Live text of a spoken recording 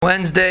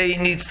Wednesday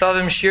needs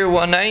Savim Shir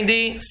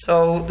 190,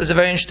 so there's a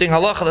very interesting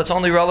halacha that's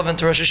only relevant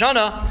to Rosh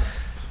Hashanah.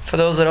 For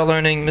those that are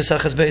learning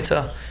Maseches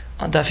Beitza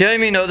on Daf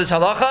Yomi, know this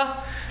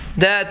halacha,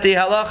 that the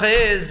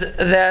halacha is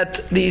that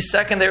the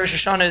second day Rosh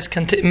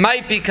Hashanah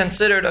might be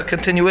considered a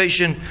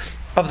continuation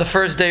of the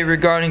first day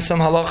regarding some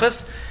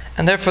halachas,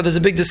 and therefore there's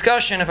a big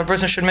discussion if a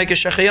person should make a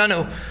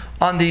shechayanu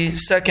on the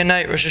second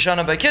night Rosh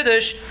Hashanah by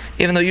Kiddush,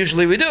 even though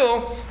usually we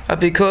do,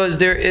 because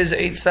there is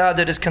a tzad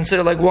that is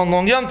considered like one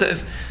long Yom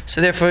Tov, so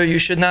therefore you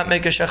should not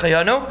make a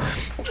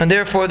shechayanu, and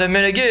therefore the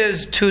minhag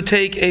is to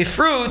take a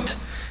fruit,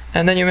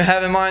 and then you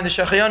have in mind the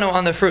shechayanu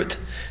on the fruit.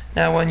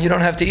 Now, when you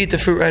don't have to eat the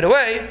fruit right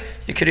away,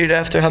 you could eat it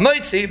after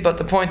hamaitzi, but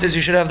the point is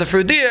you should have the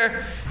fruit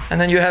there, and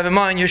then you have in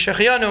mind your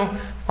shechayanu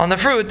on the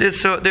fruit,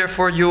 so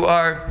therefore you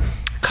are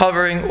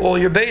covering all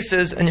your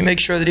bases, and you make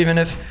sure that even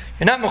if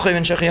you're not mechuyev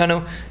in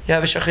shechayanu, you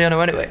have a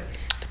shechayanu anyway.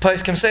 The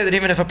Pais can say that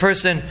even if a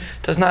person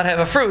does not have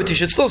a fruit, he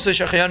should still say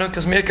shechayanu,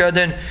 because Mirka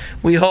then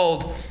we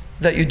hold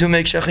that you do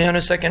make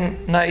shechayanu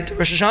second night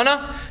Rosh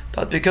Hashanah,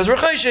 but because we're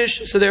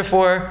chayshish, so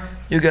therefore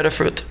you get a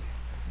fruit.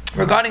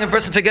 Regarding a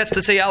person forgets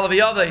to say Alav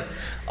Yaveh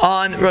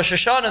on Rosh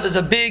Hashanah, there's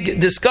a big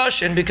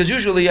discussion, because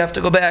usually you have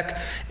to go back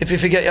if you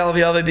forget Alav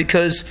Yaveh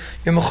because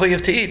you're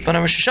mechuyev to eat. But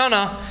on Rosh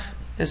Hashanah,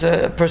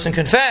 a person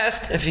can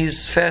fast if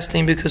he's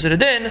fasting because of the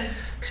din,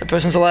 so a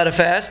person's allowed to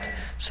fast.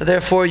 So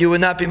therefore, you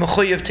would not be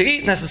mechuyev to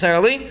eat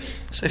necessarily.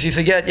 So if you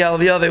forget Alav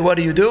Yaveh, what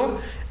do?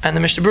 And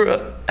the Mishnah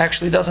Berurah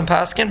actually doesn't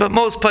paskin, but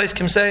most poskim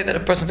can say that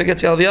if a person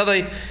forgets Alav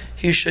Yaveh,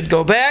 he should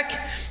go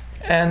back.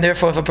 And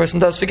therefore, if a person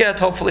does forget,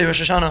 hopefully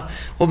Rosh Hashanah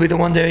will be the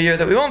one day a year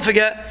that we won't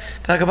forget.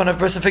 But if a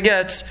person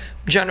forgets,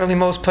 generally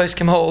most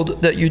poskim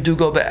hold that you do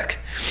go back.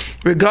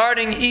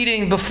 Regarding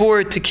eating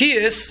before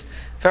Tekiyas,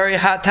 very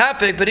hot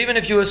topic, but even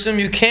if you assume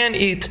you can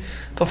eat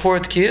before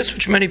Tekiyas,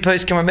 which many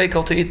poskim are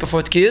makel to eat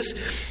before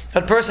Tekiyas,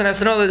 that person has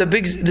to know that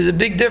there's a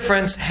big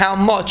difference how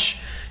much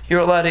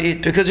you're allowed to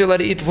eat. Because you're allowed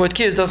to eat before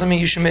Tekiyas doesn't mean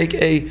you should make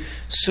a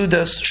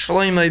sudas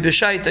shleimah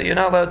b'shaita. You're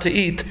not allowed to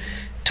eat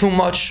too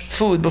much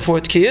food before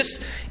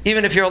Tekiyas.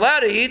 Even if you're allowed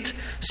to eat,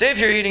 say if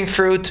you're eating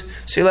fruit,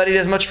 so you're allowed to eat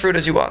as much fruit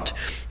as you want.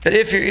 But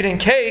if you're eating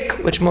cake,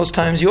 which most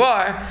times you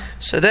are,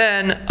 so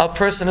then a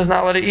person is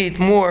not allowed to eat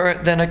more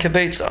than a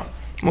kibetza.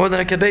 More than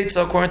a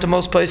kibetza, according to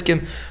most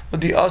poskim, would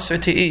be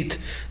asur to eat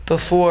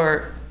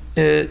before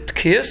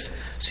Tekiyas.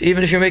 So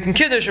even if you're making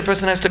kiddush, a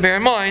person has to bear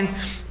in mind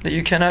that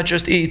you cannot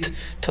just eat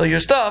till you're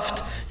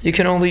stuffed. You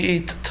can only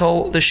eat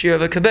till the shear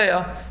of a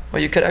kibeya, or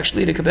you could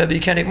actually eat a kibeya, but you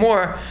can't eat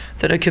more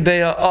than a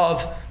kibeya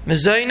of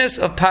mezainis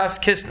of pas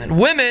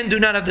kisnin. Women do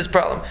not have this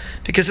problem,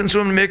 because since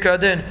women Mirka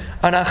Adin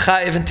are not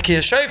chayiv in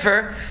Tekiyah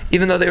Shofar,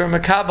 even though they were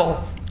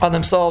makabel on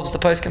themselves, the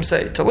Paiskim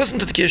say, to listen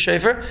to Tekiyah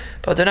Shofar,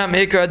 but they're not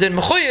Mirka Adin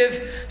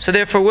mechuyev, so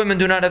therefore women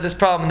do not have this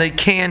problem. They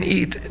can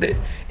eat.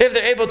 If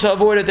they're able to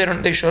avoid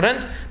it, they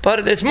shouldn't.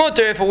 But it's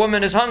mutter if a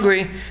woman is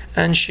hungry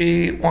and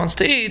she wants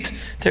to eat,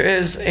 there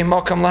is a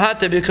makam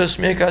lahate, because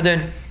Mirka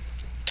Adin,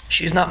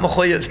 she's not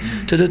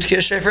mechuyev to do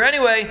Tekiyah Shofar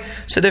anyway,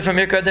 so therefore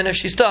Mirka Adin, if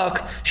she's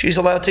stuck, she's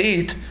allowed to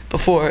eat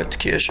before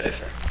Tekiyah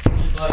Shofar.